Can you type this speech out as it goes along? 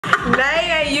Name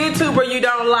a YouTuber you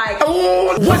don't like.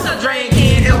 Oh, what's up,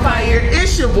 Drekempire?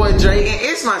 It's your boy Dre, and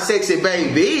it's my sexy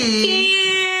baby.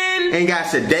 Ken. And guys,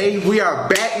 today we are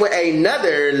back with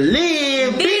another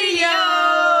live video.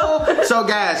 So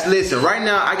guys, listen, right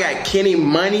now I got Kenny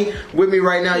Money with me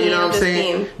right now, you know what I'm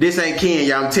saying? This ain't Ken,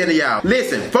 y'all, I'm telling y'all.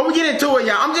 Listen, before we get into it,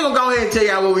 y'all, I'm just gonna go ahead and tell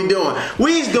y'all what we doing.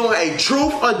 We's doing a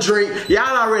truth or drink.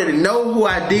 Y'all already know who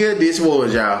idea this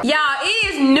was, y'all. Y'all,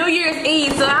 it is New Year's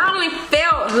Eve, so I only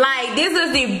felt like this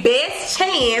is the best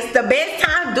chance, the best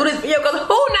time to do this video, because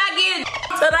who not getting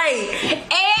today?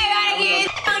 Everybody getting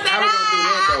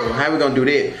How we gonna do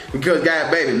that? Because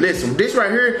guys, baby, listen, this right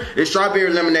here is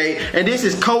strawberry lemonade, and this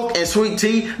is Coke and sweet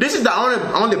tea. This is the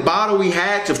only bottle we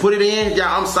had to put it in.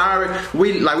 Y'all, I'm sorry,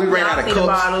 we ran out of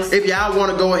cups. If y'all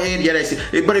want to go ahead, yeah, that's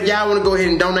it. But if y'all want to go ahead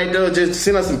and donate those, just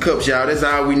send us some cups, y'all. That's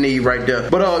all we need right there.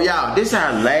 But y'all, this is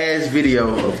our last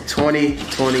video of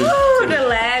 2022. Ooh, the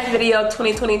last video of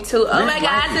 2022. Oh my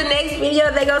God, the next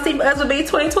video they gonna see us will be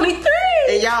 2023.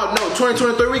 And y'all know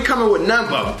 2023 we coming with nothing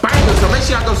but bangers. So make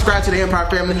sure y'all go subscribe to the Empire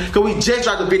family, because we just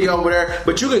dropped the video over there.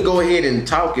 But you can go ahead and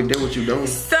talk if that's what you doing.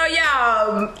 So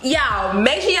y'all,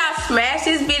 make sure y'all smash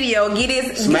this video.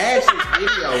 Smash this video.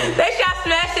 Make sure y'all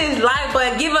smash this like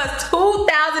button. Give us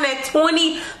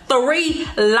 2023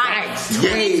 likes.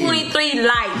 2023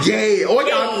 likes. Yeah. Or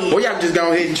y'all just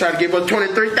go ahead and try to give us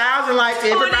 23,000 likes.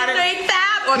 Everybody. 23,000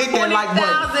 or hit that like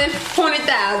button.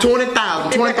 20,000.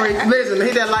 20,000. 23. Listen,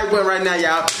 hit that like button right now,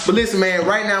 y'all. But listen, man,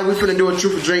 right now we finna do a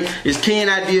truth or drink. It's Ken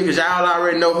idea, because y'all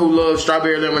already know who loves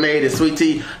strawberry lemonade and sweet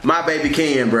tea. My baby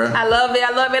Ken, bro. I love it. I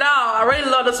love it all. I really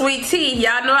love the sweet tea.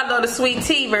 Y'all know I love the sweet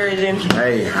tea version.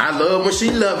 Hey, I love when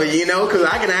she love it, you know, because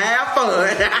I can have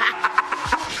fun.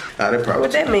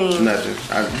 What that mean? Nothing.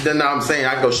 I'm saying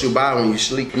I go shoot by when you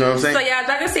sleep. You know what I'm saying? So y'all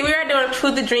can see we are doing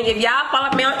truth or drink. If y'all follow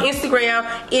me on Instagram,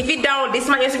 if you don't, this is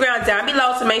my Instagram down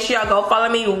below. So make sure y'all go follow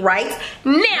me right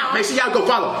now. Make sure y'all go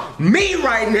follow me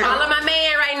right now. Follow my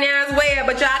man right now as well.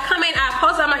 But y'all come in. I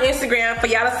post on my Instagram for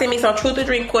y'all to send me some truth or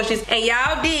drink questions, and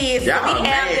y'all did. So we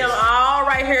have them all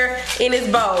right here in this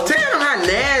bowl. Tell them how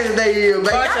nasty they is, baby.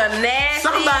 Bunch of nasty.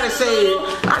 Somebody said.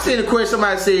 I seen a question.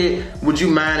 Somebody said, "Would you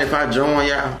mind if I join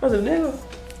y'all?" What's the deal?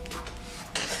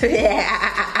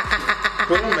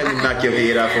 Don't make me knock your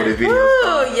head off for this video.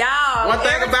 Ooh, y'all. One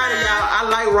thing about it, y'all, I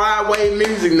like Rod Wave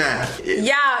music now.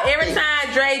 Y'all, every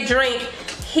time Dre drink,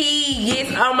 he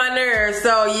gets on my nerves.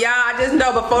 So y'all just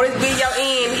know before this video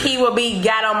ends, he will be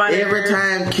got on my nerves. Every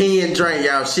time Ken drink,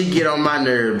 y'all, she get on my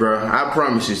nerves, bro. I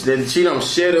promise you. She don't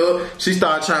shut up. She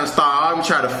start trying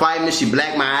to fight me. She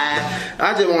black my eye.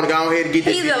 I just want to go ahead and get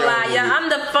this video. He's a liar. I'm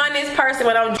the funniest person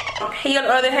when I'm drunk. He on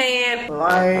the other hand,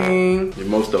 lying. The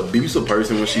most abusive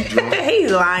person when she drunk. He's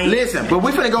lying. Listen, but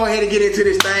we finna go ahead and get into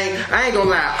this thing. I ain't gonna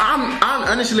lie.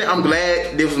 Honestly, I'm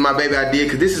glad this was my baby idea,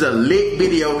 because this is a lit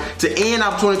video to end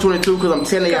off 2022, because I'm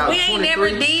telling y'all, we ain't never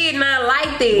did nothing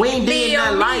like this. We ain't did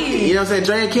nothing like it. You know what I'm saying?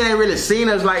 Dre and Ken ain't really seen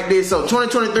us like this. So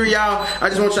 2023, y'all, I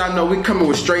just want y'all to know we coming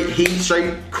with straight heat,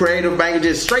 straight creative bangers,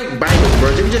 just straight bangers,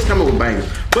 bro. We just coming with bangers.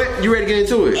 But you ready to get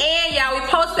into it? And y'all, we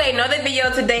posted another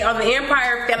video today on the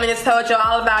Empire family that's told y'all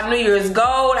all about New Year's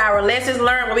gold, our lessons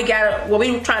learned, what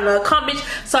we trying to accomplish.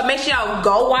 So make sure y'all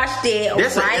go watch that.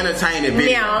 That's an entertaining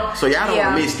video. Now, so y'all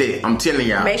don't miss that. I'm telling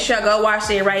y'all. Make sure y'all go watch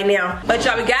that right now. But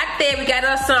y'all, we got that. We got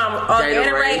us some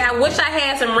Gatorade. I wish I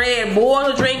had some Red Bull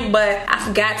to drink, but I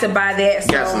forgot to buy that.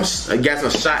 So. Got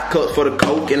some shot cups for the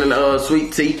Coke and the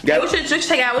sweet tea. We should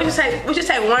take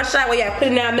one shot where y'all put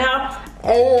it in our mouth.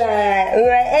 And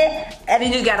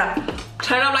then you just gotta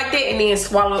turn up like that and then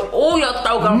swallow. Oh, your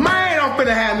throat go. Man, I'm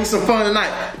finna have me some fun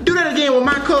tonight. Do that again with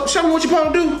my cup. Show me what you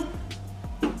supposed to do.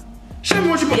 Show me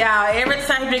what you supposed to do. Y'all, every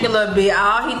time he drink a little bit,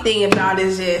 all he thinking about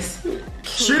is just.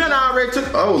 She done already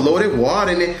took. Oh Lord, it's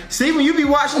water in it. See, when you be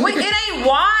watching. It ain't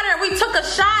water. We took a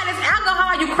shot. It's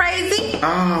alcohol. You crazy?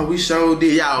 Oh, we sure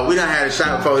did, y'all. We done had a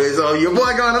shot before this. So your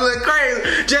boy going a little crazy.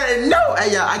 Just no.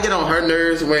 Hey, y'all, I get on her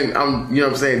nerves when I'm, you know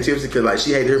what I'm saying, tipsy, because like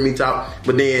she hate to hear me talk,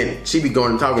 but then she be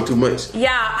going and talking too much.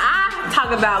 Yeah, I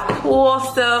talk about cool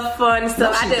stuff, fun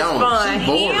stuff. No, I just fun.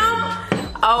 Him.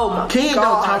 Oh my Ken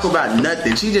don't talk about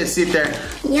nothing. She just sit there.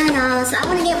 You know, so I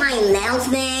want to get my nails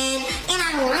done, and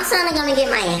I'm also gonna get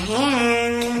my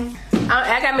hair.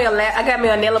 I got me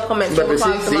a nail appointment. But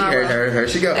see, her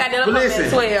she go. Got nail appointment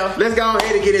 12. Let's go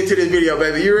ahead and get into this video,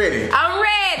 baby. You ready? I'm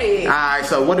ready. All right.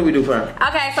 So what do we do first?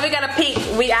 Okay, so we gotta pick.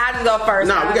 I just go first.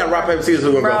 No, we got rock paper scissors.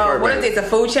 Who gonna go first? What is this? A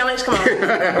food challenge? Come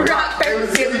on. Rock paper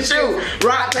scissors shoot.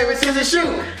 Rock paper scissors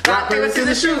shoot. Rock paper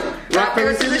scissors shoot. Rock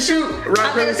paper scissors shoot.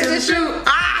 Rock paper scissors shoot.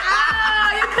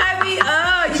 You cut me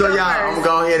up. So go y'all, first. I'm gonna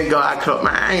go ahead and go. I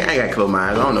ain't got to close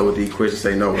my eyes. I don't know what these questions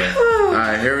say no way. All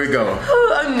right, here we go.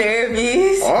 Oh, I'm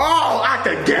nervous. Oh, out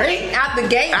the gate. Out the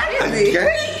gate. Out What the is it?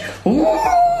 gate. Ooh.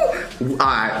 All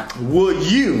right. Will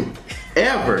you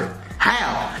ever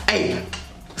have a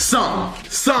some?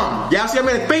 Y'all see how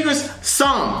many fingers?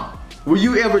 Some. Will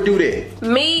you ever do that?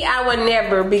 Me, I would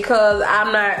never because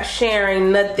I'm not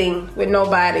sharing nothing with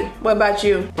nobody. What about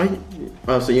you?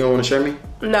 Oh, so you don't want to share me?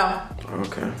 No.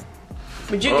 Okay.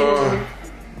 But you can.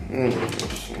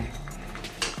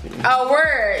 Oh,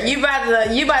 word. You about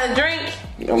to drink?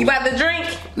 You about to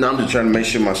drink? No, I'm just trying to make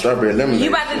sure my strawberry lemonade. You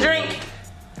about to drink?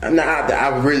 Nah, I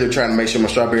was really trying to make sure my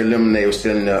strawberry lemonade was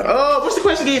still in there. Oh, what's the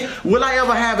question again? Will I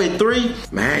ever have a 3?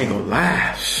 Man, I ain't gonna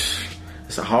lie.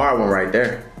 It's a hard one right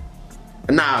there.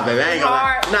 Nah, baby, I ain't gonna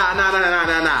lie. Nah.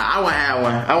 I wouldn't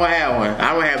have one.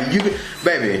 I wouldn't have you,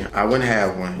 baby. I wouldn't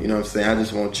have one. You know what I'm saying? I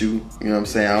just want you. You know what I'm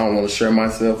saying? I don't want to share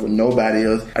myself with nobody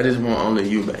else. I just want only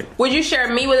you, baby. Would you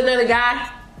share me with another guy?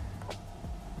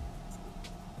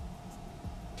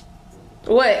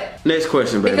 What? Next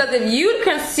question, baby. Because if you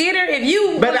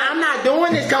Baby, I'm not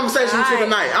doing this conversation with you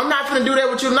tonight. I'm not finna do that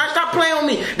with you tonight. Stop playing with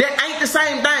me. That ain't the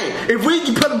same thing. If we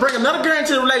bring another girl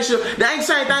into the relationship, that ain't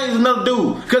the same thing as another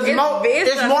dude. Because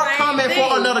it's more common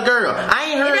for another girl. I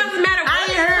ain't heard nothing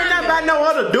about no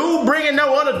other dude bringing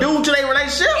no other dude to their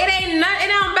relationship. It ain't matter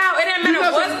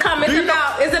what's coming.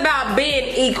 It's about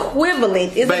being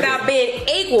equivalent. It's about being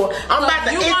equal. I'm about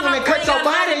to equal and cut your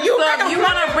body. If you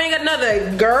want to bring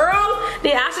another girl,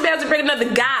 then I should be able to bring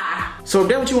another guy. So if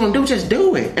that's what you want to do, just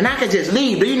do it. And I can just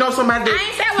leave. Do you know somebody that... I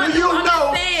ain't said what do you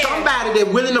know somebody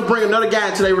that's willing to bring another guy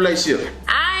into their relationship?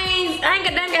 I ain't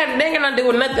gonna do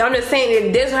with nothing. I'm just saying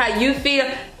if this is how you feel,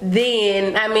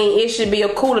 then I mean it should be a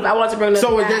cool if I want to bring another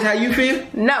guy. So is that how you feel?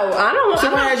 No, I don't want.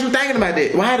 So why are you thinking about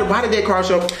that? Why did that cross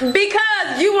your...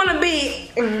 Because you want to be...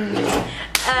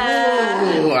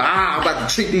 I'm about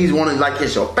to treat these women like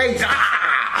it's your face.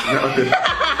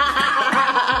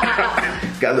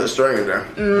 Got a little strange there.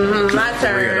 My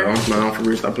turn. No, for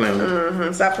real, stop playing with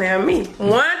me. Stop playing with me.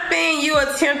 One thing you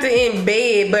attempted in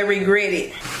bed but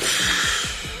regretted.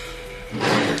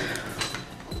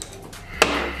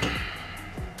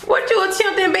 What you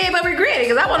attempted in bed but regretted?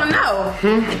 Because I want to know.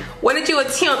 What did you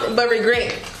attempt but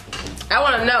regret? I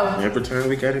want to know. Every time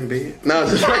we got in bed. No,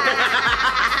 just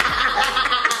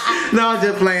no, I'm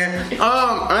just playing.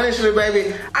 Honestly,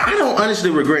 baby, I don't honestly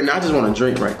regret it. I just want to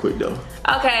drink right quick, though.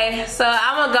 Okay, so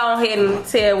I'm gonna go ahead and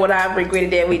tell what I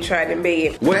regretted that we tried in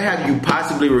bed. What have you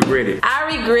possibly regretted?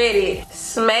 I regretted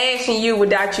smashing you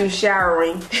without you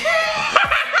showering.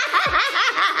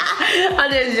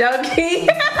 I'm just joking.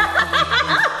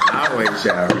 I always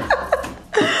shower.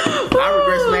 I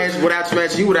regret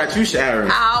smashing you without you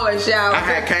showering. I always shower. I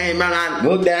had came out and I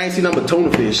looked down, I ain't seen nothing but tuna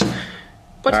fish.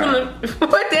 What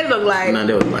that look like? No,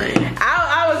 that was lame.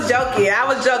 I was joking.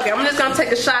 I'm just gonna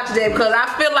take a shot today because I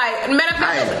feel like, matter of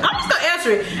fact, I'm just gonna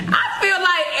answer it. I feel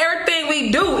like everything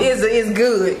we do is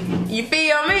good. You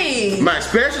feel me? My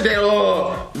especially that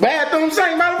bathroom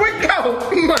sink by the window.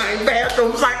 My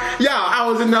bathroom sink. Y'all, I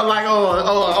was in there like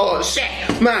shit.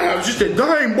 Man, I was just a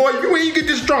dang boy. You ain't get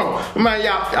this strong. Man,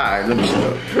 y'all. Alright, let me shut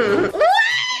up.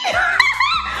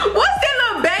 What's that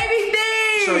little baby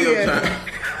thing? Show your time.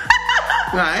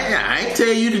 I ain't tell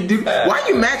you to do. Why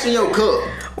you matching your cup?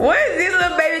 What is this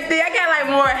little baby thing? I got like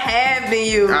more half than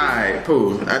you. Alright,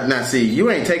 cool. Now see,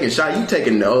 you ain't taking shots. You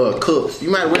taking cups. You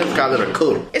might as well call it a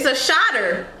cup. It's a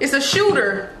shotter. It's a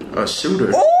shooter. A shooter.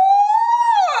 Ooh,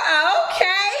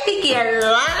 okay. Get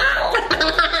loud.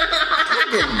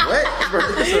 What? Bro,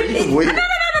 so you weird. No.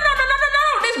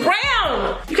 It's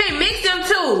brown. You can't mix them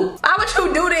two. Why would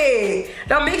you do that?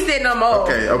 Don't mix it no more.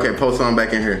 Okay, post some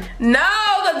back in here. No,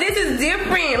 cause this is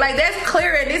different. Like that's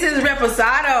clear and this is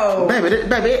reposado. Baby,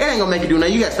 it ain't gonna make you do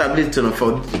nothing. You gotta stop listening to them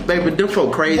folks. Baby, them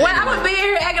folk crazy. Well, I would be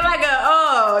here acting like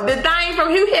the thing from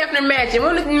Hugh Hefner matching.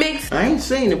 What is mix? I ain't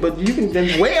seen it, but you can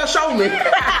show me.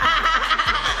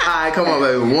 Alright, come on,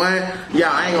 baby. One,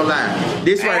 I ain't gonna lie.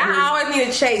 This right here. I always need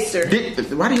a chaser.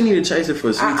 Why do you need a chaser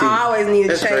for sweet tea? I always need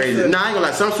a chaser. Crazy. Nah, I ain't gonna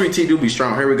lie. Some sweet tea do be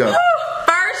strong. Here we go.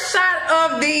 First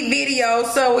shot of the video.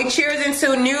 So we cheers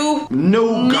into new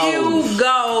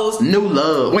goals. New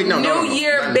love. Wait, no. New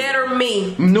year, better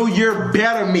me. New year,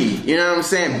 better me. You know what I'm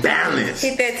saying? Balance.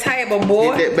 Hit that table,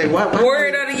 boy. Hit that, baby. Why,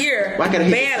 word of the year. Why gotta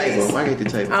hit balance. the table? Why hit the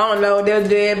table? I don't know. They'll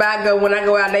do it. But when I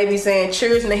go out, they be saying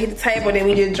cheers and they hit the table, then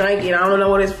we just drink it. I don't know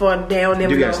what it's for. Down them.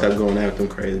 You gotta stop going out with them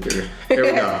crazy girls. Here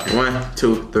we go. 1,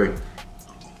 2, 3.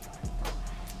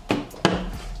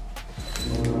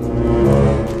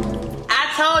 I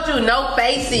told you, no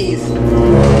faces.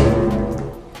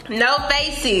 No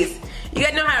faces. You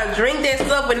gotta know how to drink that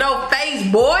stuff with no face,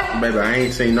 boy. Baby, I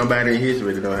ain't seen nobody in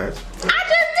history that know how to. I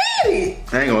just did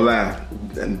it. I ain't gonna lie.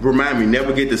 Remind me,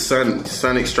 never get the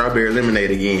Sonic strawberry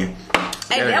lemonade again.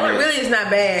 Hey, that one really is not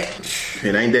bad.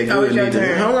 It ain't that good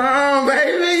neither. Hold on,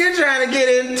 baby. You're trying to get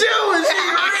into it.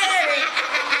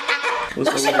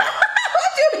 What's up? What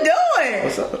you doing?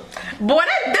 What's up? Boy,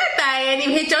 that thing ain't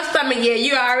even hit your stomach yet.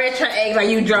 You already trying to act like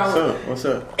you drunk. What's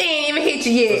up? It ain't even hit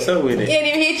you yet. What's up with it? It ain't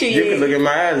even hit you yet. You can look in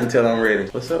my eyes until I'm ready.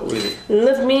 What's up with it?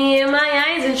 Look me in my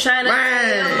eyes and try to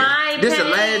feel my pain. This is the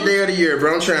last day of the year,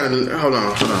 bro. I'm trying to hold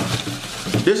on.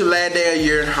 This is the last day of the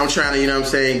year. I'm trying to, you know what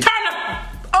I'm saying? Turn up.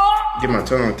 Oh. Get my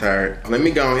tongue tired. Let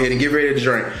me go ahead and get ready to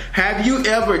drink. Have you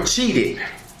ever cheated?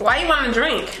 Why you want to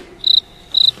drink?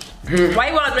 Why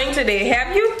you want to drink today?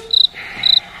 Have you?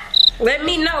 Let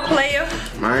me know, player.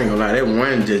 I ain't gonna lie, that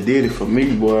one just did it for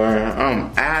me, boy.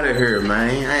 I'm out of here,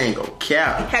 man. I ain't gonna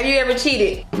cap. Have you ever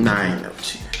cheated? Nah, I ain't never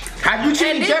cheated. Have you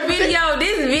cheated? And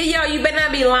this video, you better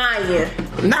not be lying.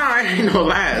 Nah, I ain't no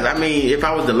lies. I mean, if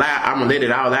I was to lie, I'm gonna let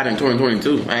it all out in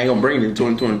 2022. I ain't gonna bring it in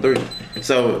 2023.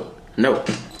 So, no.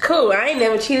 Cool, I ain't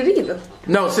never cheated either.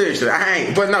 No, seriously, I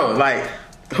ain't. But no, like,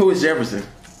 who is Jefferson?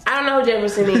 I don't know who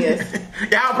Jefferson is.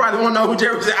 Y'all probably won't know who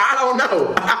Jefferson is. I don't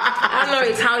know. I don't know what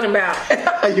you're talking about.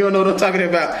 You don't know what I'm talking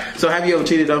about. So have you ever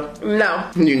cheated though? No.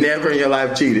 You never in your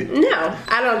life cheated? No.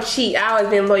 I don't cheat. I always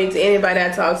been loyal to anybody I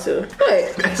talk to.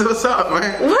 What? That's what's up,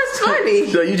 man. What's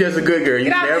funny? So you just a good girl.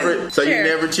 You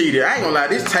never cheated. I ain't gonna lie,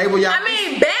 this table y'all. I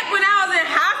mean, back when I was in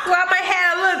high school, I might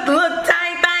have a little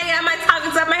tiny thing. I might talk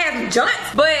to something. I might have some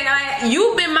joints. But like,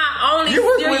 you've been my only You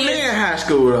was with me in high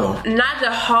school though. Not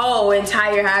the whole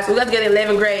entire high school. We got together in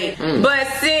 11th grade. But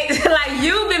since like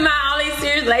you've been my only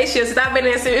serious relationship, since I've been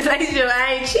in a serious relationship,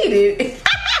 I ain't cheated.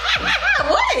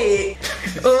 What?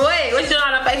 What you doing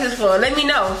on our faces for? Let me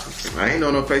know. I ain't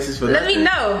on no faces for Let me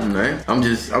know. Man, I'm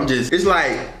just. It's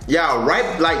like y'all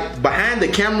right, like behind the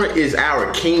camera is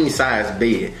our king size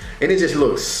bed, and it just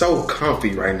looks so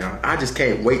comfy right now. I just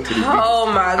can't wait to this. Oh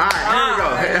my god!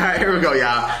 All right, here we go,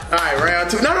 y'all. All right, round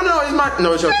two.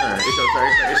 No, it's your turn.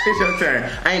 It's your turn.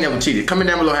 I ain't never cheated. Comment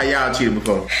down below how y'all cheated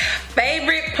before.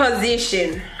 Favorite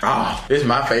position? Oh, this is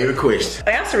my favorite question.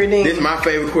 Answer it then. This is my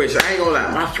favorite question. I ain't gonna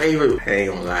lie. My favorite. I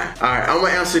ain't gonna lie. All right, I'm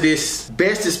gonna answer this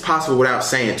best as possible without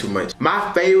saying too much.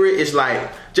 My favorite is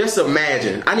like, just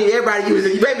imagine. I need everybody to use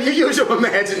it. Baby, you use your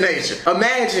imagination.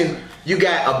 Imagine you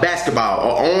got a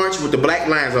basketball, an orange with the black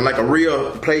lines on, like a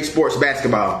real play sports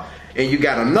basketball. And you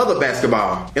got another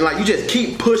basketball, and like you just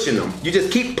keep pushing them. You just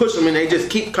keep pushing them, and they just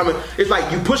keep coming. It's like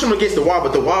you push them against the wall,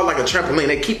 but the wall like a trampoline.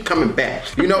 They keep coming back,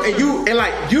 you know. And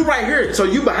like you right here, so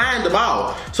you behind the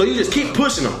ball, so you just keep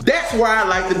pushing them. That's where I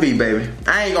like to be, baby.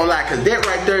 I ain't gonna lie, cause that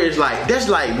right there is like that's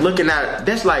like looking out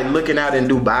in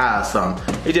Dubai or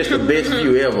something. It's just the best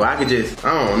view ever. I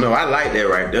don't know. I like that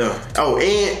right there. Oh,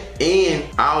 and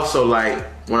I also like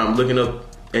when I'm looking up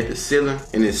at the ceiling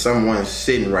and there's someone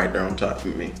sitting right there on top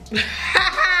of me.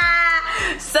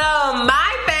 So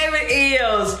my favorite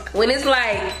is when it's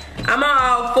like I'm on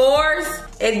all fours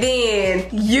and then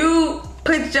you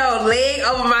put your leg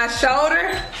over my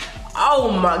shoulder.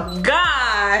 Oh my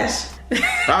gosh.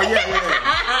 Oh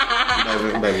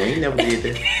yeah. Baby, we ain't never did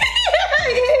that.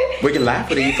 We can laugh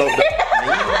for these folks.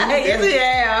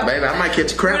 Yeah. Baby, I might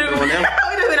catch a crap on them.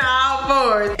 We doing all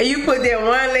fours. And you put that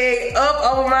one leg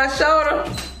up over my shoulder.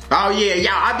 Oh yeah,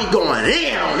 y'all, I be going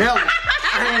in on them.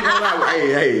 I ain't gonna lie.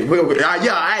 Hey,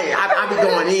 I be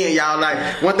going in, y'all.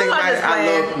 Like one thing about it,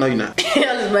 I love. No, you're not.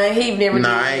 Man, he never.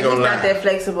 Nah, I ain't gonna lie. He's not that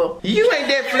flexible. You ain't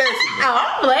that flexible. Oh,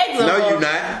 I'm flexible. No, you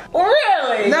not.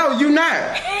 Really? No, you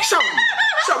not. Show me.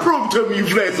 Prove it to me, you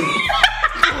flexible.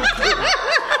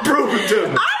 Prove it to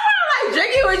me. I don't like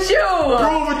drinking with you.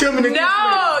 Prove it to me. No,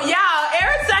 y'all.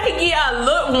 Every time he get a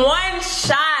look, one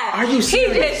shot. Are you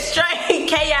serious? He just straight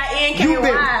K-I-N-K-Y. You've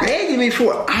been begging me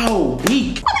for all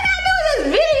week. What did I do with this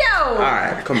video?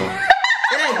 Alright, come on.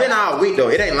 It ain't been all week though.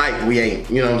 It ain't like we ain't,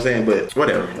 you know what I'm saying? But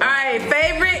whatever. Alright,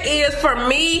 favorite is for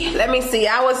me, let me see,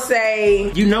 I would say.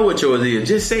 You know what yours is,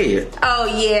 just say it. Oh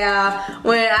yeah,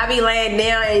 when I be laying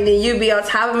down and then you be on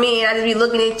top of me and I just be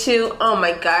looking at you. Oh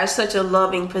my gosh, such a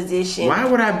loving position. Why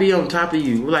would I be on top of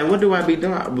you? Like, what do I be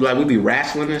doing? Like, we be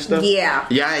wrestling and stuff? Yeah.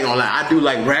 Yeah, I ain't gonna lie. I do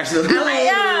like wrestling. I'm like,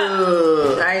 yeah.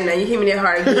 I know, you hear me that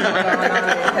hard again going on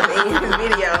at the end of this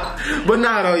video. But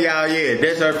nah though, y'all, yeah,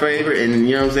 that's her favorite, and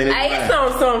you know what I'm saying? I ate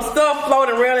some stuff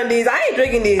floating around in these. I ain't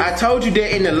drinking this. I told you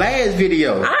that in the last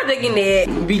video. I'm drinking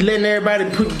that. Be letting everybody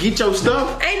get your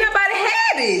stuff. Ain't nobody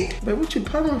had it. But what you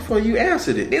pulling for? You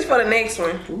answered it. This for the next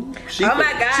one. Ooh, oh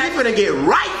my god. She finna get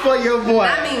right for your boy.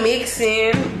 I be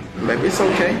mixing. Baby, it's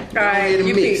okay. Alright,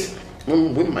 you mix.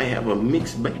 We might have a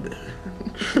mix, baby.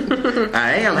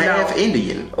 I am half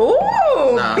Indian. Ooh,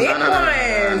 Nah, big nah, nah,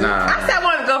 one. nah. I said I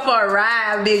want to go for a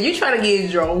ride, bitch. You trying to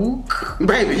get drunk?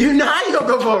 Baby, you know how you gonna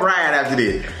go for a ride after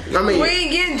this? I mean, We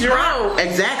ain't getting drunk.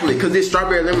 exactly, because it's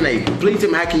strawberry lemonade. Please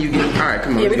tell me, how can you get? All right,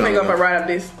 come on. Yeah, we let's finna go for a ride up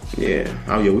this Yeah.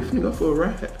 Oh yeah, we finna go for a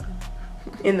ride.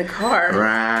 in the car.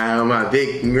 Ride on my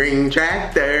big green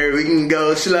tractor. We can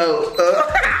go slow.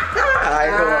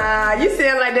 You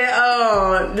sound like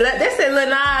that. That's that Lil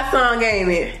Nas song, ain't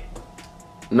it?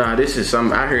 Nah, this is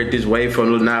something I heard this way before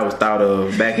Lil Nas was thought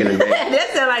of back in the day.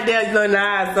 That sound like that Lil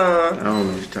Nas song. I don't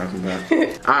know what you're talking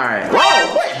about. All right.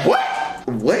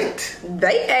 Whoa! Wait, what?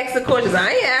 They asked the questions. I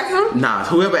ain't asked them. Nah,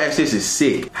 whoever asked this is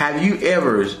sick. Have you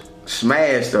ever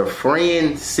smashed a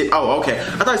friend? Oh, okay. I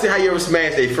thought you said, have you ever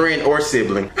smashed a friend or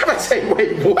sibling? I'm about to say,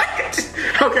 wait, what?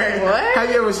 Okay. What? Have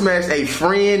you ever smashed a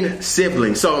friend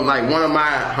sibling? So, like one of my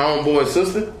homeboy's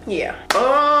sister? Yeah.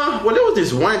 Well, there was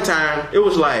this one time. It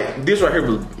was like this right here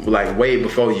was like way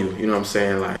before you. You know what I'm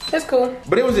saying? Like. That's cool.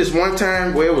 But it was this one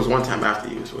time. Well, it was one time after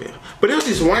you as well. But it was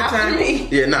this one After time. me?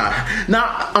 Yeah, nah.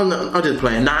 I'm just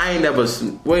playing. Nah, I ain't never.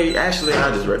 Wait, actually,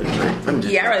 I just rather drink.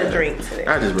 Yeah, I rather drink today.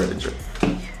 I just rather drink.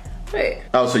 Wait.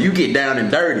 Oh, so you get down and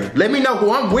dirty. Let me know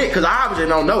who I'm with, because I obviously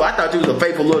don't know. I thought you was a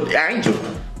faithful little angel.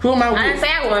 Who am I with? I didn't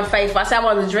say I wasn't faithful. I said I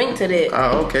wanted to drink to that.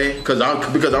 Oh, okay. Because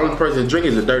the only person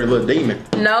drinking is a dirty little demon.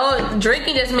 No,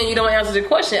 drinking just means you don't answer the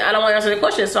question. I don't want to answer the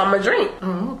question, so I'm gonna drink.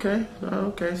 Oh, okay.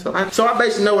 Okay. So I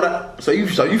basically know what So you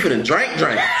finna drink.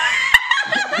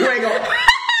 You ain't gonna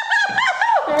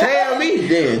tell me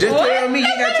then. Just What? tell me. You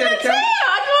gotta tell the camera.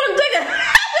 I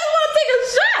just want to take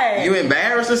a shot. You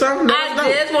embarrassed or something?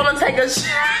 I just want to take a shot.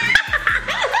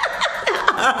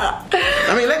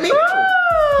 I mean, let me know.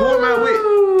 Who am I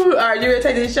with? Alright, you ready to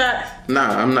take this shot?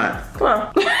 Nah, I'm not. Come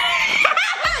on.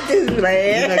 Just You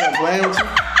playing. think I'm playing with you?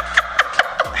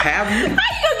 Have you? How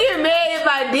you gonna get mad if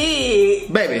I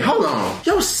did? Baby, hold on.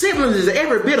 Your siblings is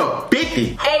every bit of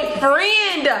 50. A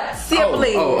friend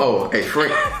sibling. Oh, a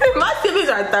friend. My siblings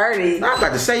are 30. I was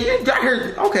about to say, you out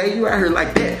here, okay, you out here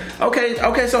like that.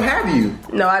 Okay, so have you?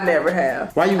 No, I never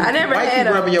have. Why you had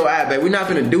keep rubbing your eye, baby? We're not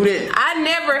finna do that. I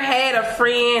never had a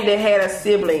friend that had a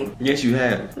sibling. Yes, you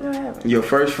have. No, I haven't. Your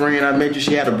first friend I met you,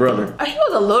 she had a brother. He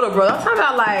was a little brother. I'm talking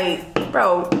about like,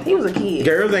 bro, he was a kid.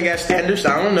 Girls ain't got standards,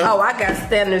 I don't know. Oh, I got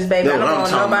standards, baby. That's I what don't I'm want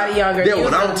talking nobody about. younger. That's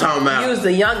what I'm talking about. You was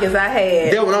the youngest I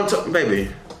had. That's what I'm talking,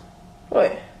 baby.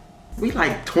 What? We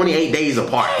like 28 days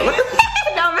apart. What the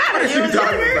It don't matter. What you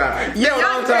talking about? Yeah, what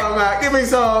I'm talking about. Give me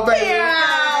some, baby.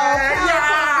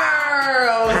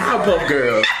 Powerpuff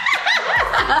Girls.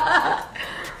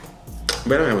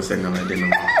 But I don't ever say nothing like that no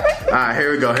more. Alright,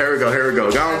 here we go.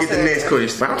 Go on, get the next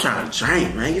question. I'm trying to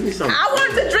drink, man. Give me some. I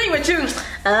wanted to drink with you. You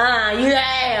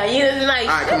like.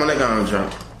 Alright, come on, let's go on,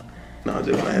 drunk. No,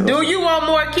 just playing. Do you want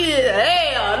more kids?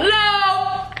 Hell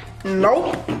no.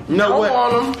 Nope. You know what?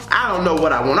 want 'em. I don't know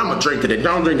what I want. I'm gonna drink today.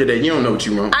 Don't drink today. You don't know what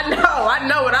you want. I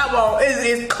know what I want.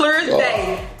 It's clear as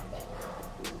day.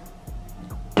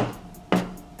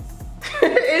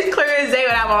 It's clear as day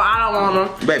what I want. I don't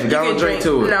want them. Baby, go and drink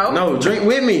to it. No, drink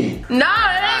with me. No,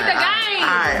 that ain't the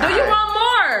game. Do you want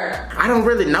more? I don't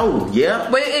really know. Yeah.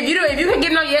 But if you can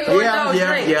give no yes or no,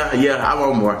 drink. Yeah. I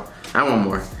want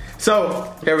more.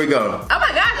 So, here we go. Oh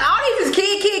my gosh, all these is kid.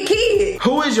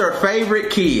 Who is your favorite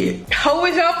kid? Who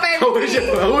is your favorite Who is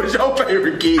your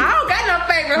favorite kid? I don't got no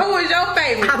favorite. Who is your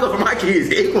favorite? I love my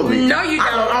kids equally. No, you don't.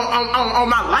 On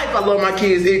my life, I love my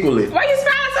kids equally. Why you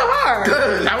smiling so hard?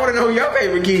 Cause I want to know who your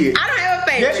favorite kid. I don't have a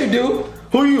favorite. Yes, you do.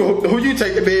 Who you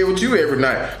take to bed with you every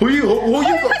night? Who you Who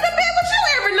take to bed with you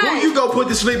every night? Who you go put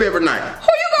to sleep every night?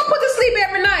 Who you go put to sleep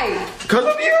every night? Cause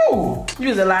of you.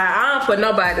 You's a lie. I don't put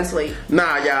nobody to sleep.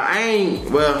 Nah, y'all, I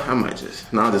ain't. Well, I might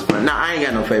just. No, I'm just playing. Nah, I ain't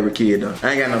got no favorite kid though.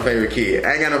 I ain't got no favorite kid.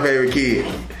 I ain't got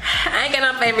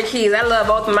no favorite kids. I love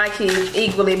both of my kids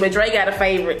equally, but Dre got a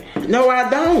favorite. No, I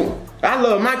don't. I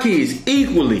love my kids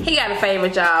equally. He got a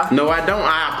favorite, y'all. No, I don't.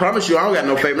 I promise you, I don't got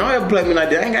no favorite. Don't ever play me like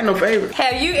that. I ain't got no favorite.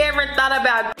 Have you ever thought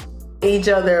about each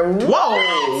other?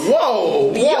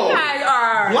 Whoa. You guys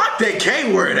are. Lock that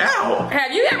K word out.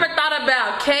 Have you ever thought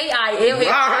about KILL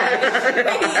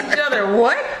each other?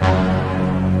 What?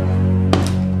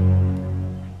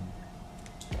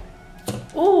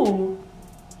 Ooh.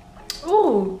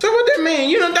 So what that mean?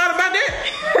 You done thought about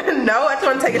that? No, I just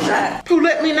want to take a shot. Who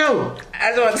let me know?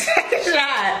 I just want to take a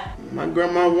shot. My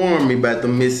grandma warned me about the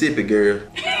Mississippi girl.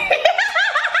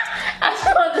 I just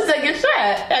want to take a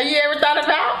shot. Have you ever thought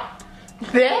about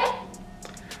that?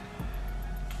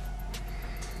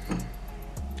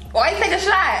 Why you take a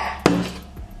shot?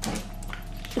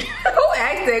 Who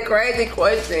asked that crazy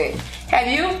question? Have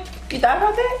you thought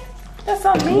about that? That's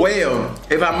on me. Well,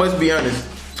 if I must be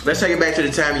honest, let's take it back to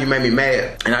the time you made me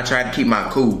mad, and I tried to keep my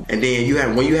cool. And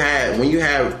then when you had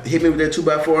hit me with that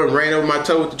 2x4 and ran over my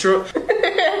toe with the truck.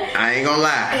 I ain't gonna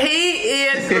lie. He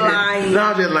is lying. No,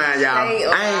 I'm just lying, y'all.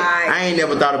 I ain't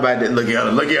never thought about that. Look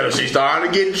at her. She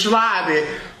starting to get slimy.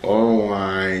 Oh,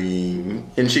 lying.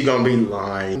 And she gonna be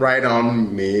lying right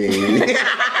on me.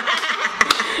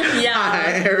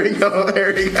 Yeah. Here we go.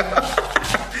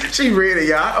 She ready,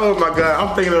 y'all. Oh my God,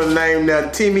 I'm thinking of the name now.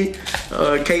 Timmy,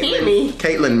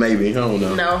 Caitlin, maybe. I don't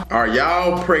know. No. Are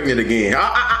y'all pregnant again?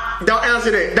 Don't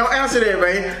answer that. Don't answer that,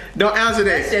 man. Don't answer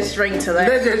that. Let's just straight to that.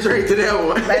 Let's just straight to that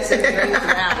one. Let's just straight to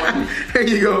that one. There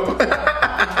you go.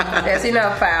 That's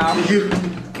enough, foul.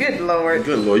 Good Lord.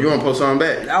 Good Lord. You want to post something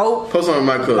back? No. Post something in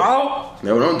my cup. No.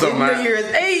 No, what I'm talking about. New Year's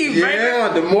Eve, yeah,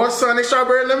 baby. the more Sonic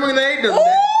strawberry lemonade, the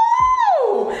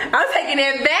Ooh, I'm taking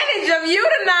advantage of you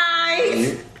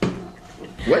tonight.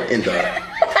 What in the?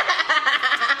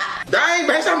 Dang,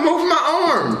 bitch, I'm moving my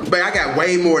arm. But I got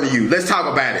way more than you. Let's talk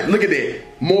about it. Look at that.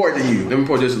 More than you. Let me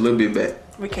pull just a little bit back.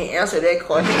 We can't answer that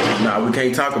question. Nah, we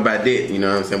can't talk about that. You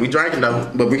know what I'm saying? We drinking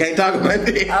though, but we can't talk about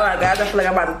that. Oh my God, I feel like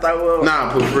I'm about to throw up.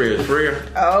 Nah, Pooh, for real.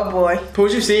 Oh boy. Pooh,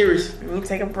 you serious? Let me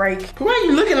take a break. Pooh, why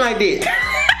you looking like that?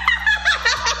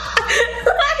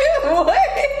 What?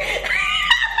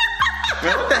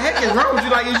 Man, what the heck is wrong with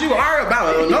you? Like, is you alright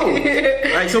about it? No.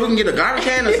 Like, so we can get a garbage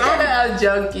can or something? I'm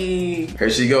junkie. Here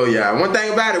she go, y'all. One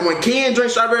thing about it, when Ken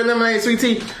drinks strawberry lemonade sweet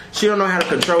tea, she don't know how to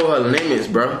control her limits,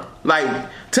 bro. Like,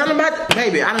 tell them about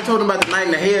baby, I done told them about the night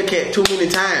in the Hellcat too many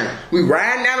times. We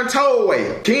riding down the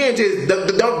tollway. Ken just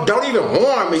don't even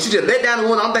warn me. She just let down the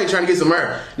window. I'm trying to get some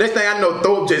air. Next thing I know,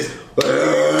 throw up just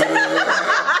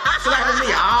slapping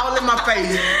me all in my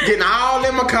face, getting all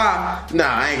in my car. Nah,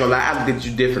 I ain't gonna lie. I looked at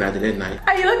you different after that night.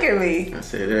 How you look at me? I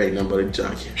said, there ain't nothing but a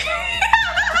junkie.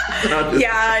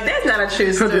 Yeah, that's not a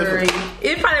true story.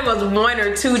 It probably was 1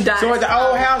 or 2 dots. So at the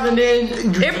old house and then...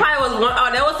 It probably was one. Oh,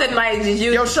 that was the night that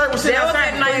you... Your shirt was sitting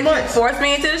outside for 3 months. You forced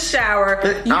me into the shower.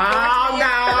 No.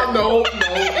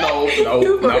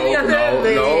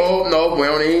 We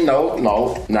don't even,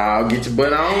 no. Nah, get your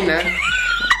butt on now.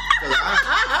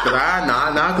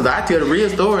 Cause I tell the real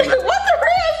story. What's the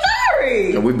real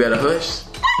story? And we better hush.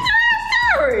 What's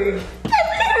the real story?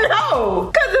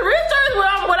 No, cause the real story is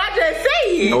what I just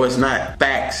said. No, it's not.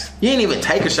 Facts. You didn't even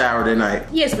take a shower that night.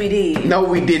 Yes, we did. No,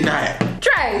 we did not.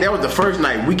 Trey. That was the first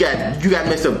night. You got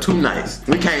messed up 2 nights.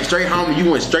 We came straight home and you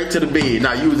went straight to the bed.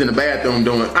 Now you was in the bathroom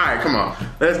doing. All right, come on,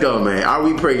 let's go, man. Are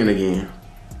we pregnant again?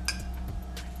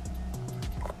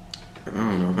 I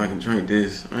don't know if I can drink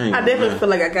this. I definitely feel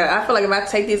like I feel like if I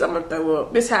take this, I'm gonna throw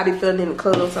up. This is how I be feeling in the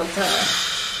club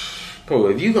sometimes. Bro,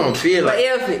 if you gonna feel like... But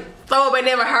if it, throw up ain't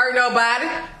never hurt nobody.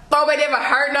 Throw up ain't never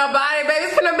hurt nobody, baby.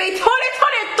 It's gonna be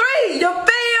 2023. You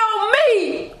feel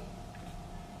me?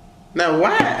 Now,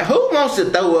 why? Who wants to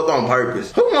throw up on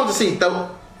purpose? Who wants to see throw...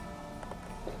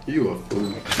 You a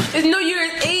fool. It's New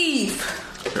Year's Eve.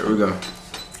 Here we go.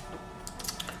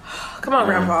 Come on,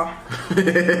 Grandpa.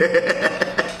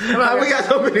 We got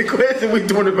so many questions. We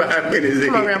 25 minutes in.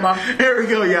 Come on, Grandpa. Here we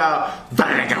go, y'all.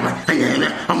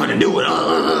 I'm gonna do it.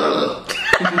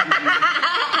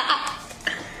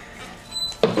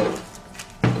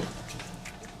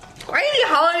 Why are you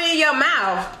holding it in your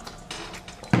mouth?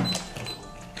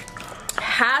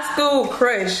 High school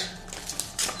crush.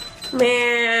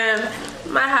 Man,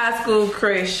 my high school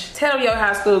crush. Tell them your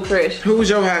high school crush. Who was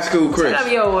your high school crush? Tell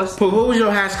them yours. Who was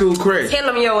your high school crush? Tell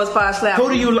them yours before I slap you.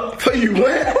 Who do you what?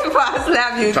 Before I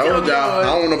slap you. Told y'all, I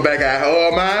don't want no back eye.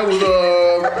 Oh, mine was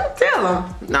Tell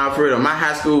them. Nah, for real, my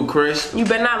high school crush. You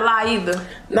better not lie either.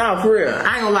 Nah, for real, I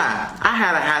ain't gonna lie. I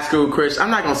had a high school crush. I'm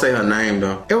not gonna say her name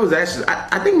though. It was actually,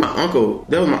 I think my uncle.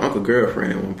 That was my uncle's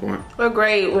girlfriend at one point. What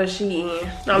grade was she in?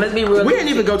 No, let's be realistic. We didn't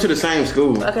even go to the same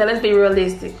school. Okay, let's be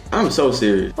realistic. I'm so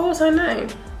serious. What was her name?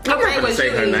 I'm not gonna say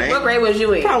her name. What grade was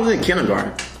you in? I was in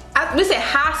kindergarten. We said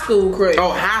high school crush.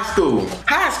 Oh, high school.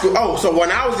 High school. Oh, so when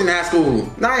I was in high school,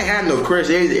 I ain't had no crush.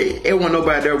 It wasn't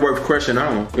nobody there worth crushing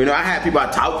on. You know, I had people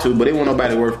I talked to, but it wasn't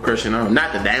nobody worth crushing on.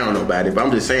 Not to down nobody, but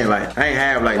I'm just saying, like, I ain't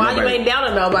have, like, Why nobody. you ain't down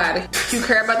on nobody? You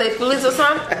care about their feelings or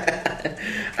something?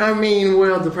 I mean,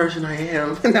 well, the person I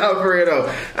am. No, for real, though.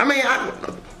 I mean, I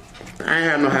ain't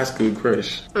have no high school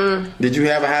crush. Did you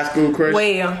have a high school crush?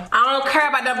 Well, I don't care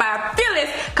about nobody's feelings,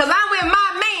 because I'm with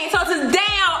my man, so it's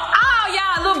down all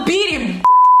y'all little bitty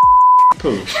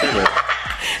Pooh, shut up.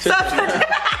 So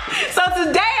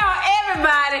today on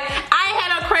everybody, I ain't had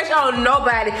no crush on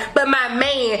nobody but my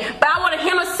man. But I wanted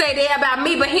him to say that about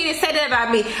me, but he didn't say that about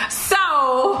me. So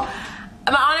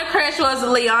my only crush was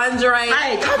Leandre.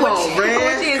 Hey, come on,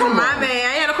 man. Which is Come my on. man. I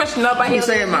ain't had no crush on nobody else.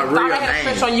 saying my real thought I had a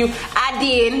crush on you, I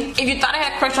did. If you thought I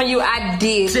had a crush on you, I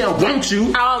did. See, I want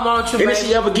you. I don't want you, And baby. if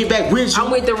she ever get back with you,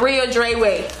 I'm with the real Dre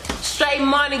way. Straight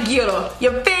money getter.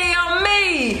 You feel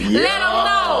me? Yeah. Let them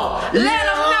know. Let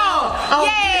them know. Oh,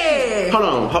 Yeah. hold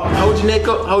on. Hold your neck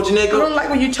up. Hold your neck I don't up. like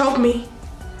when you choke me.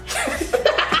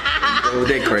 Oh,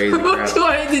 that crazy What crap. you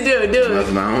want me to do? Do it.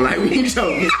 Nothing, I don't like when you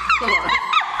choke me. Come on.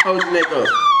 Hold your neck up.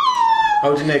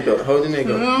 Hold your neck up. Hold your neck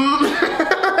up.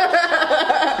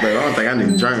 Babe, I don't think I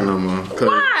need to drink no more.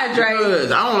 Why, Dre?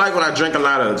 Because I don't like when I drink a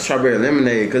lot of strawberry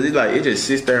lemonade because it's like, it just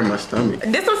sits there in my stomach.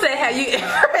 This one said, have you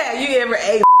ever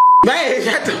ate? Man,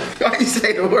 why you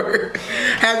say the word?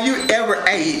 Have you ever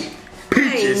ate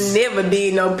peaches? I ain't never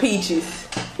did no peaches.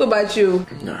 What about you?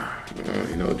 Nah, I don't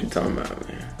even know what you're talking about,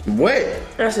 man. What?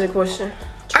 Answer the question.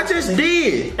 I just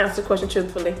did. Answer the question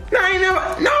truthfully. No, I ain't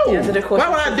never. No. Answer the question.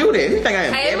 Why would I do that? You think I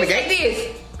am? Hey, let me say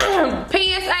this.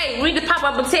 PSA, read the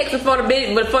pop-up a text before the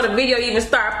video even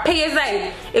start.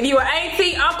 PSA, if you an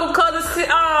auntie, uncle,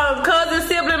 cousin,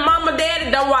 sibling, mama,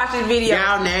 daddy, don't watch this video.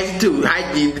 Y'all nasty too.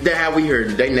 That's how we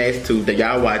heard it. They nasty too. That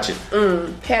y'all watch it.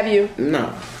 Have you?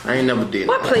 No, I ain't never did.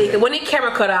 What, please? When the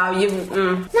camera cut out, you.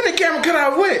 When the camera cut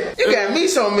out, what? You got me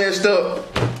so messed up.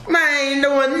 Man, I ain't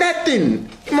doing nothing.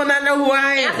 You might not know who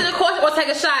I am. Answer the question or take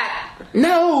a shot.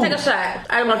 No. Take a shot.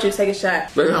 I don't want you to take a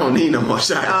shot. But I don't need no more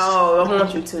shots. Oh, I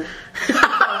want you to.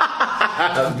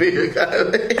 Big.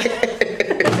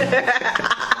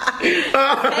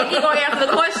 Hey, you gonna answer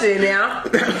the question now.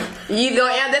 You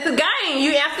gonna answer, that's a game.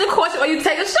 You answer the question or you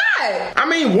take a shot. I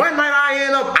mean, one night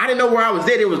I didn't know where I was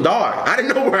at. It was dark. I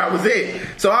didn't know where I was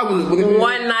at. So I was...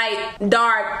 One night,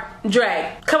 dark,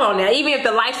 drag. Come on now. Even if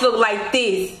the lights look like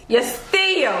this, you're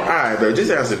still. Alright, bro.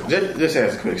 Just answer quick,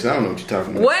 because I don't know what you're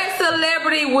talking about. What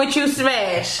celebrity would you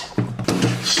smash?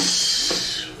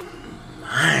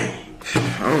 Man,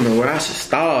 I don't know where I should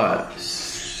start.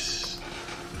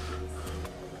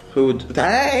 Who would...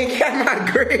 I ain't got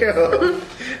my grill.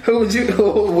 Who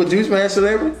would you smash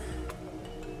celebrity?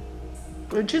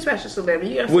 Would you smash a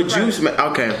celebrity? Would you smash...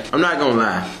 Okay, I'm not gonna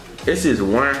lie. This is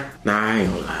one... Nah, I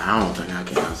ain't gonna lie. I don't think I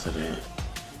can answer that.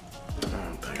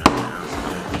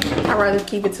 I'd rather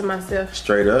keep it to myself.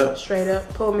 Straight up? Straight up.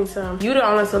 Pull me some. You the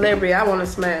only celebrity I want to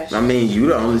smash. I mean, you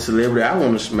the only celebrity I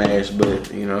want to smash,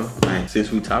 but, you know, like,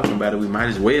 since we talking about it, we might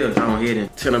as well go ahead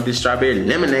and turn up this strawberry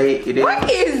lemonade. What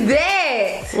is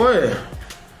that? What?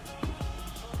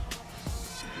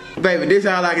 Baby, this is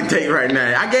all I can take right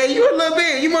now. I gave you a little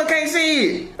bit. You must can't see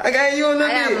it. I gave you a little I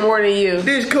bit. have more than you.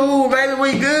 This cool, baby.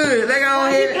 We good. They go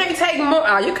You ahead. can't take more.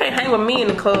 Oh, you can't hang with me in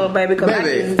the club, baby, because I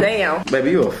Baby. get down.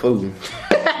 Baby, you a fool.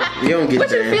 You don't get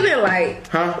What you down. feeling like?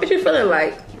 Huh? What you feeling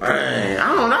like? Man,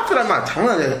 I don't know. I feel like my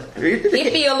tongue. You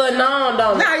feel a little numb,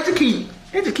 don't you? Nah, you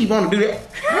just keep on to do that.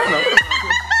 I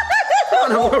don't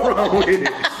know what's wrong with it.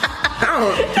 I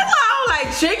don't like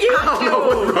drinking with I don't you. know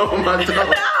what's wrong with my tongue. I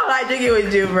don't like drinking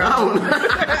with you, bro. I don't know.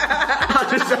 I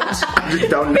just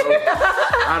don't know.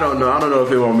 I don't know. I don't know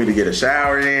if it want me to get a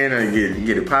shower in or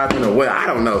get it popping or what. I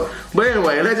don't know. But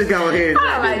anyway, let's just go ahead and I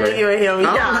don't like drinking with him.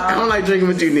 I don't like drinking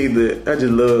with you neither. I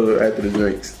just love after the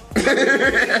drinks.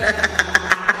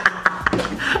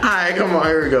 Alright, come on,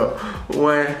 here we go.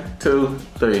 1, 2,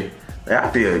 3. I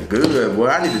feel good, boy.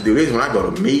 I need to do this when I go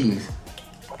to meetings.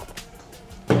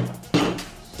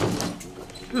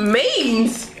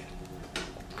 Means?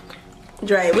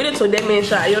 Dre, we done took that man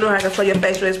shot. You don't know how to show your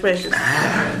facial expressions.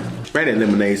 Man, that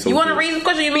lemonade so You want to good. read the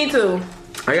question? You mean to?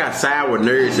 I got sour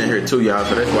nerds in here too, y'all,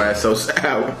 so that's why it's so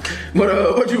sour.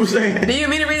 But what you was saying? Do you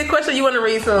mean to read the question or you want to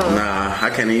read some? Nah, I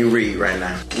can't even read right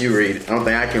now. You read it. I don't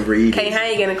think I can read Can't it.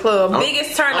 hang in the club.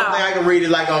 Biggest turn I don't think I off. can read it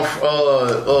like on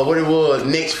what it was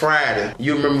next Friday.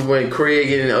 You remember when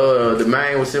Craig and the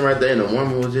man was sitting right there and the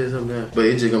woman was just up there? But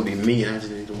it's just gonna be me and I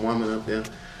just need the woman up there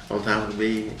on top of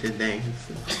the bed, just dancing.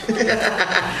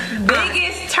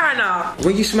 Biggest turn off.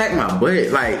 When you smack my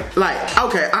butt, like,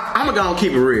 okay, I'm gonna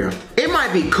keep it real. It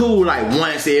might be cool like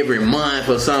once every month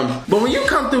or something, but when you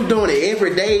come through doing it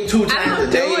every day, 2 times don't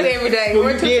a day, do it every day. Well,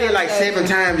 We're you 2 did it times like a day. 7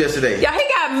 times yesterday. Y'all, he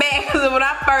got mad because when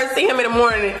I first see him in the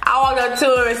morning, I walked up to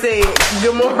him and said,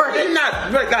 good morning. It's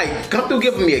not like come through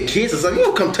giving me a kiss or something. You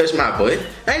don't come touch my butt.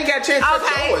 I ain't got a chance to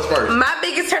touch yours first. My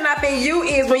biggest turn off in you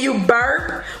is when you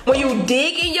burp, when you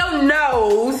dig in your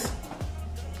nose.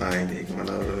 I ain't digging my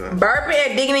nose. Burping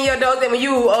and digging in your nose, and when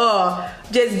you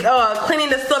just cleaning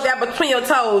the stuff out between your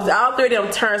toes. All 3 of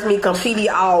them turns me completely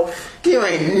off. You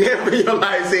ain't never in your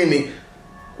life seen me.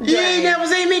 You ain't never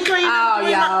seen me clean. Oh,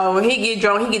 y'all, when he get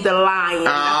drunk, he get the lying.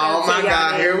 Oh my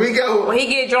God, here we go. When he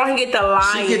get drunk, he get the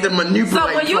lying. She get the manipulate.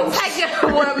 So when you take it,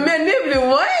 manipulate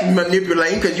what?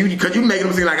 Manipulating, cause you making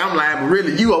them seem like I'm lying, but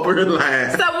really you over here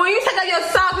lying. So when you take out your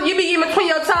socks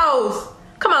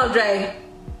on, Dre.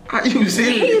 Are you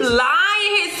serious? He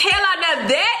lying his tail out there.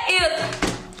 That is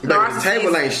Baby, the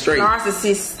table ain't straight.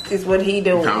 Narcissist is what he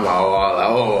doing. Now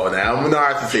I'm a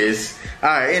narcissist.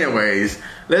 Alright, anyways,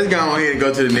 let's go on ahead and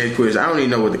go to the next question. I don't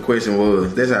even know what the question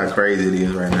was. That's how crazy it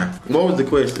is right now. What was the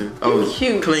question? Oh,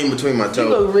 cute. Clean between my toes. You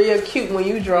look real cute when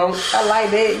you drunk. I like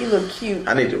that. You look cute.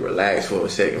 I need to relax for a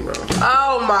second, bro.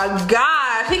 Oh my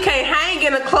gosh. He can't hang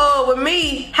in a club with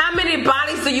me. How many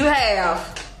bodies do you have?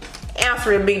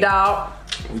 Answer it, big dog.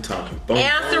 We talking boom.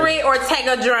 Answer it or take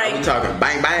a drink. We talking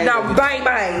bang bang. No, bang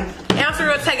bang. Answer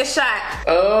it or take a shot.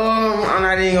 I'm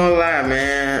not even gonna lie,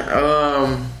 man.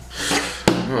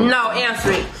 No,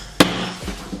 answer it.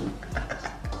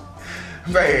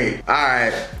 Babe,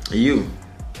 alright. You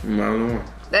my only one.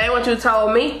 That ain't what you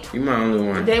told me. You my only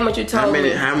one. That ain't what you told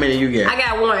me. How many you got? I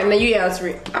got one. Now you answer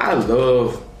it. I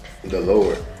love the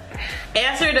Lord.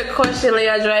 Answer the question,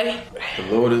 Leandre. The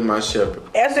Lord is my shepherd.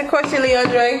 Answer the question,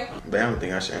 Leandre. But I don't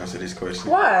think I should answer this question.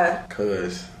 Why?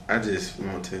 Cause I just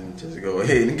want to just go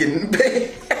ahead and get in the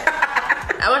bed.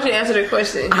 I want you to answer the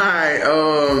question. Alright,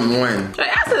 one.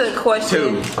 Answer the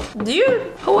question.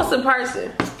 2. Who was the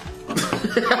person?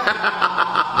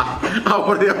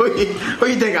 Oh, who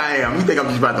you think I am? You think I'm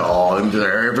just about to just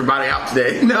air everybody out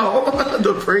today? No,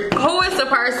 the freak. Who is the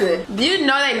person? Do you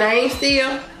know their name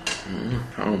still?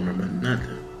 I don't remember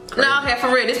nothing. No, okay,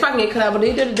 for real. This fucking get cut out, but do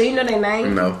you know their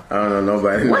name? No, I don't know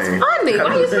nobody's name. What's funny?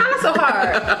 Why you smiling so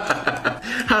hard?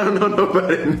 I don't know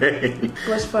nobody's name.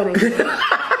 What's funny?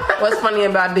 What's funny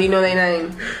about do you know their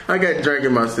name? I got Drake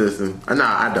in my system.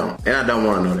 Nah, I don't. And I don't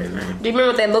want to know their name. Do you remember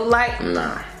what they look like?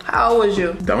 Nah. How old was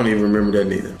you? Don't even remember that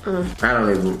neither. I don't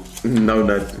even know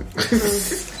nothing.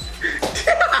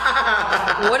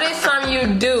 What is something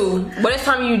you do? What is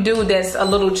something you do that's a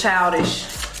little childish?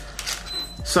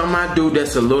 Something I do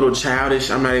that's a little childish.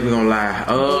 I'm not even gonna lie.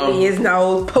 Digging his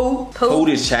nose, poop. Poop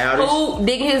is childish. Poop,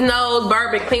 digging his nose,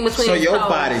 burping, clean between his toes.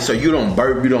 Body, so you don't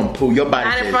burp, you don't poo. Your body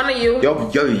not in front of you.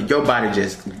 Your body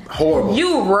just horrible.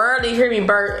 You rarely hear me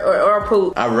burp or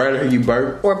poop. I rarely hear you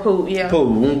burp or poop. Yeah. Poop.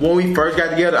 When we first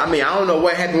got together, I mean, I don't know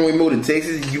what happened when we moved to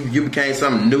Texas. You became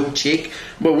some new chick.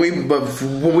 But when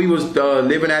we was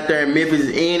living out there in Memphis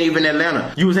and even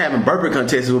Atlanta, you was having burping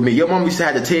contests with me. Your mom used to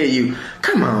have to tell you,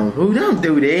 "Come on, boo, don't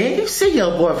do that. You see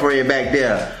your boyfriend back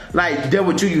there." Like, that's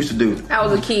what you used to do. I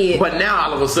was a kid. But now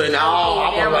all of a sudden,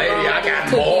 I'm a lady. I got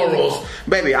morals. Kids.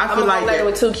 Baby, I feel like that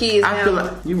with 2 kids I feel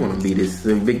like you want to be this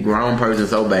big grown person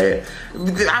so bad.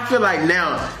 I feel like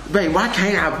now, babe, why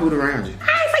can't I put around you?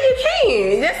 I ain't say you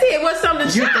can. That's it. What's something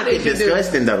childish you think it's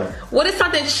disgusting though? What is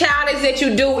something childish that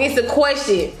you do? It's the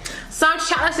question. Some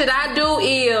childish that I do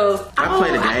is I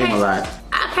play the game a lot.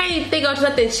 I can't even think of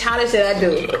something childish that I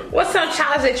do. What's some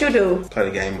childish that you do? Play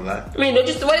the game a lot. I mean, what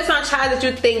is some childish that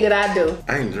you think that I do?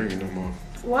 I ain't drinking no more.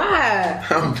 Why?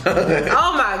 I'm done.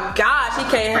 Oh my gosh, he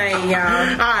can't hang,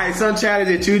 y'all. Alright, some childish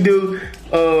that you do,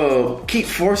 keep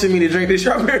forcing me to drink this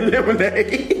strawberry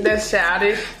lemonade. That's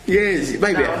childish. Yes,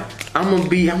 baby. No. I'm gonna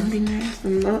be nasty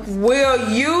enough.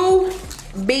 Will you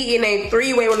be in a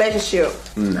 3-way relationship?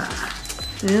 Nah.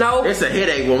 No. It's a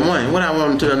headache with one. What I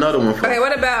want to another one for? Okay,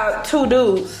 what about 2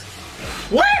 dudes?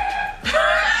 What?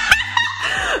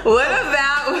 What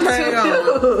about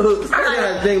 2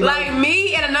 dudes? Like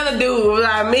me and another dude.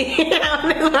 Like me.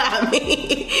 Like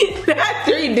me. Not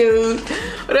 3 dudes.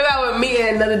 What about with me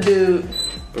and another dude?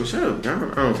 Oh, shut up. I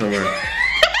don't know.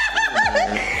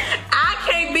 I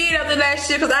can't be up to that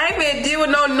shit because I ain't finna deal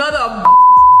with no another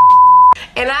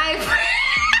and I ain't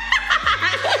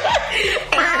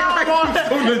and I don't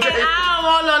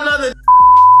want another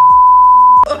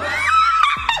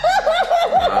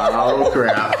oh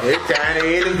crap. It's time to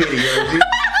end the video.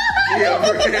 Yeah,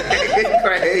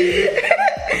 crazy.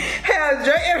 Hell,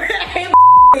 Drake ain't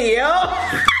yo.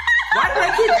 Why do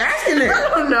they keep asking that? I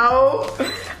don't know.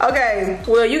 Okay,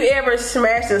 will you ever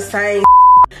smash the same?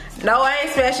 No, I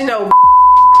ain't smashing no.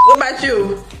 What about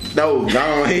you? No,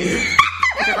 go ahead.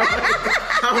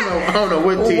 I don't know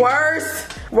what team. Worst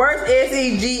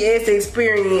SEGS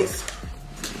experience.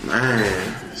 Man.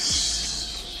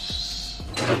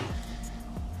 I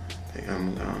think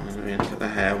I'm gone, man, because I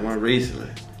had one recently.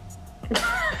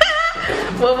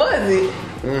 What was it?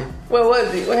 What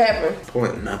was it? What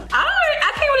happened? Nothing.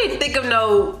 I can't really think of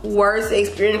no worst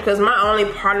experience because my only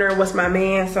partner was my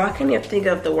man, so I can't even think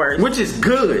of the worst. Which is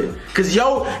good, cause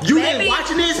you been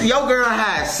watching this. Your girl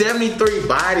has 73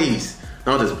 bodies.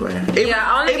 I'm just playing.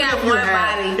 I only got one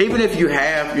body. Even if you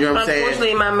have, you know what I'm saying.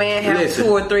 Unfortunately, my man has 2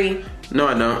 or 3. No,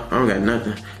 I don't. I don't got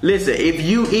nothing. Listen,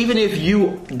 even if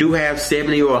you do have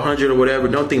 70 or 100 or whatever,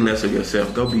 don't think less of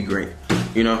yourself. Go be great.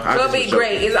 You know, It'll be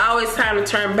great. It's always time to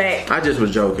turn back. I just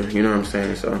was joking. You know what I'm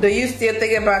saying? So. Do you still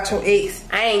think about your ex?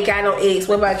 I ain't got no ex.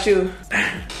 What about you?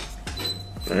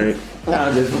 Alright.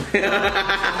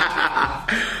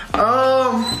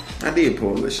 I did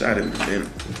pull a little shot in the dinner.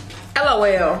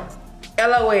 LOL.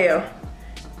 LOL.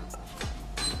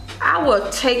 I will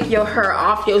take your hair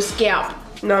off your scalp.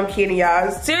 No, I'm kidding,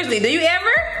 y'all. Seriously, do you ever?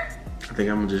 I think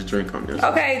I'm gonna just drink on this.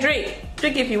 Okay, drink.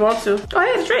 Drink if you want to. Go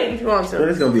ahead, drink if you want to. But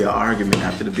it's gonna be an argument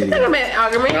after the video. It's gonna be an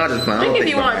argument. No, just drink if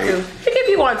you want to. Drink if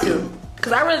you want to.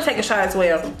 Because I really take a shot as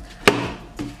well.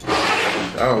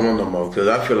 I don't want no more because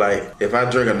I feel like if I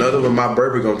drink another one, my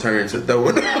burpee gonna turn into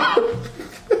throwing up.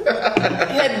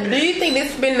 Do you think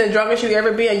this has been the drunkest you've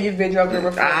ever been, or you've been drunk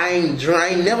before? I ain't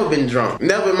never been drunk.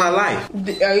 Never in my life.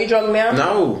 Are you drunk now?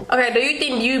 No. Okay, do you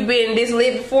think you've been this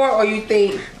lit before, or you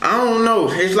think? I don't know.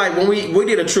 It's like when we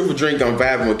did a truthful drink on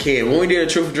Vibing with Ken. When we did a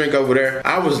truthful drink over there,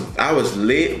 I was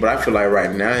lit, but I feel like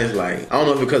right now it's like, I don't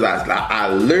know if because I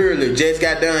literally just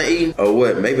got done eating or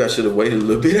what. Maybe I should have waited a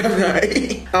little bit after I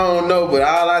ate. I don't know, but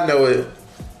all I know is,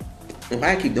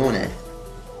 why I keep doing that?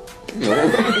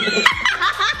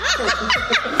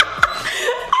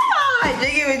 I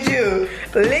drink it with you.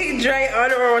 Lick, drink,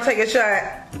 Under Armour, take a shot.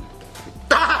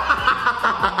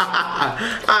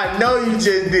 I know you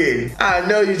just did. I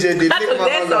know you just did. I took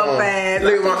that so fast.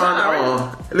 Lick my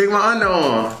underarm. Lick my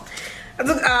underarm. I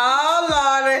took, oh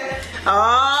Lord.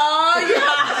 Oh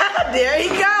yeah. There he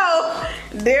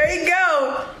go. There he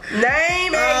go.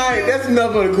 Name Alright, that's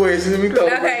enough of the questions. Let me go.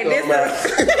 Okay, this is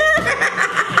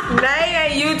name a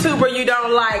YouTuber you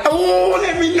don't like. Oh,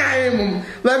 let me name them.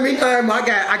 Let me name them. I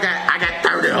got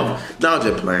 30 of them. No, I'm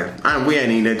just playing. We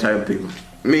ain't even that type of people.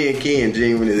 Me and Ken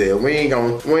genuine as hell. We ain't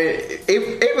gonna.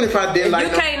 Even if I didn't like.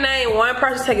 You can't name one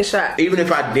person, take a shot. Even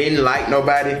if I didn't like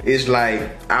nobody, it's like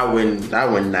I wouldn't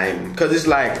name them. Cause it's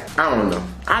like, I don't know.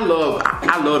 I love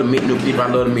to meet new people. I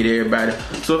love to meet everybody.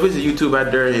 So if it's a YouTube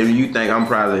out there and you think I'm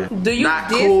probably not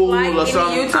cool or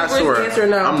something, I swear, yes or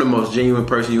no? I'm the most genuine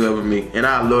person you ever meet, and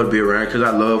I love to be around because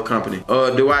I love company.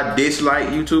 Do I dislike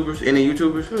YouTubers? Any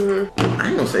YouTubers? Mm-hmm. I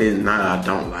ain't gonna say it's not I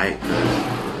don't like.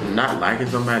 Not liking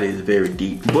somebody is very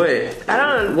deep. But I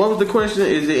don't. What was the question?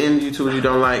 Is it in YouTubers you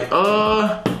don't like?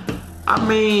 I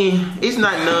mean, it's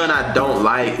not none I don't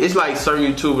like. It's like certain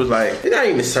YouTubers, like, it's not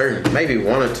even certain. Maybe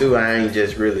one or two I ain't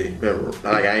just really,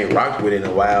 like, I ain't rocked with in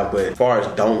a while. But as far as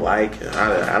don't like,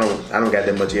 I don't got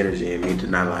that much energy in me to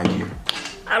not like you.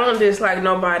 I don't dislike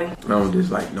nobody. I don't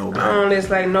dislike nobody. I don't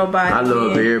dislike nobody. I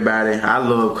love everybody. I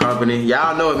love company.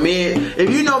 Y'all know it, if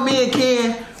you know me and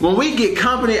Ken, when we get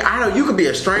company, you could be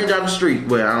a stranger on the street.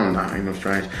 Well, I don't know, I ain't no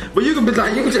stranger. But you could be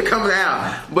like, you could just come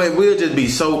out. But we'll just be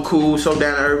so cool, so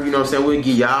down to earth, you know what I'm saying? We'll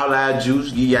give y'all our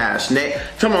juice, give y'all a snack.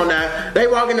 Come on now. They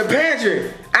walk in the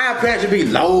pantry. Our pantry be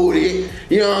loaded.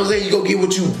 You know what I'm saying? You go get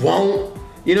what you want.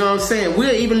 You know what I'm saying?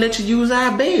 We'll even let you use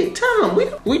our bed. Tell them.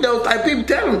 We those type of people.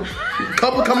 Tell them.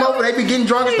 Couple come over, they be getting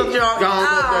drunk and stuff. He's drunk.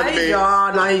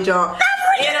 No, he's drunk.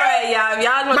 Anyway, y'all, if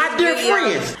y'all my dear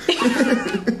friends.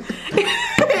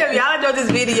 If y'all enjoyed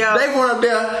this video, they went up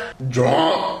there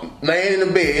drunk, laying in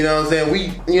the bed. You know what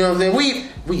I'm saying?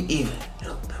 We even.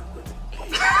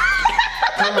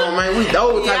 Come on, man. We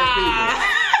those type of people.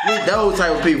 We those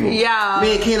type of people. Yeah.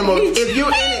 Me and Ken, if you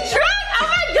in it. Oh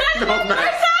my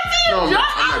God. No, I'm not.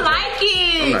 I like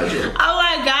it. Oh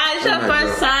my God, it's your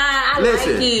first time.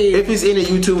 Listen, like it. If it's any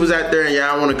YouTubers out there and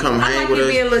y'all want to come hang with us,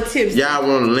 be a little tipsy. Y'all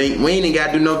want to link. We ain't even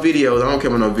got to do no videos. I don't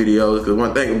care about no videos because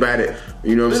one thing about it,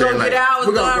 you know what I'm saying? Like,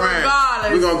 we're gonna grind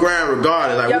regardless. We're gonna grind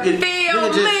regardless. Like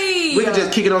we can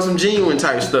just kick it on some genuine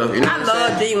type stuff. You know I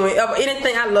love genuine.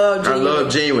 Anything I love genuine. I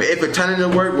love genuine. If it turning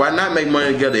into work, why not make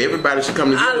money together? Everybody should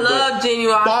come together. I love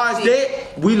genuine. As far as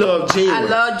that, we love genuine. I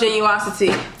love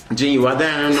genuosity. Genuine.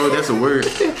 I don't know if that's a word.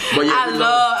 But yeah,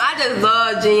 I just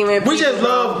love genuine people. We just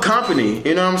love company.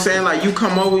 You know what I'm saying? Like you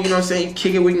come over, you know what I'm saying?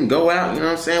 Kick it, we can go out, you know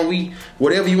what I'm saying?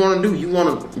 Whatever you want to do. You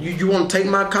want to take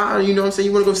my car, you know what I'm saying?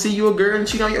 You want to go see your girl and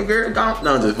cheat on your girl?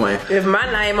 No, I'm just playing. If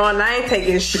my name on, I ain't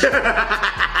taking shit.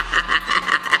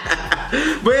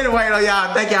 But anyway, though,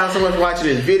 y'all, thank y'all so much for watching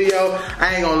this video.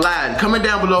 I ain't gonna lie. Comment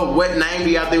down below what name do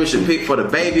y'all think we should pick for the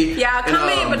baby. Y'all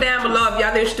comment down below if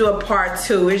y'all think we should do a part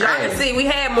 2. As y'all can see, we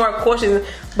had more questions,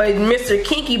 but Mr.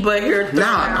 Kinky Butt here.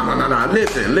 No.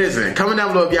 Listen. Comment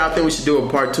down below if y'all think we should do a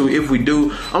part 2. If we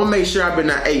do, I'm gonna make sure I've been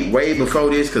at 8 way before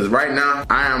this, because right now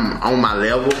I am on my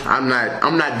level. I'm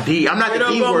not D. I'm not the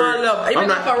D word. You ready to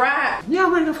go for a ride? Yeah,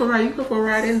 I'm ready to go for a ride. You can go for a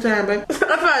ride anytime, baby.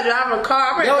 I'm trying to drive a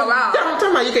car. I'm ready to go out. I'm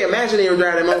talking about you can't imagine you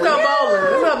driving that.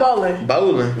 Let's go bowling.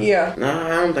 Bowling? Yeah. Nah, I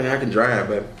don't think I can drive,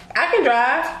 baby. I can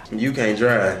drive. You can't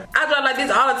drive. I drive like this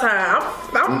all the time.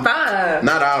 I'm fine.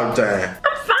 Not all the time.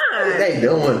 I'm fine. fine. They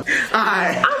doing.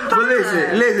 Alright. But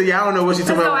listen, y'all don't know what she's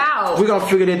talking about. We're gonna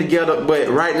figure that together. But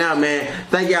right now, man,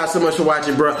 thank y'all so much for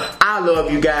watching, bro. I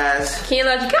love you guys. Ken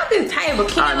love you. Got this table.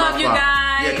 Ken love you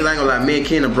guys. Yeah, cause I ain't gonna lie, me and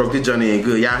Ken broke this journey in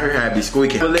good. Y'all heard how I be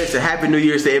squeaking. But listen, happy New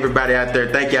Year's to everybody out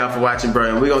there. Thank y'all for watching, bro.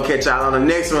 And we're gonna catch y'all on the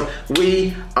next one.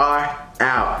 We are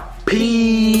out.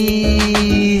 Peace.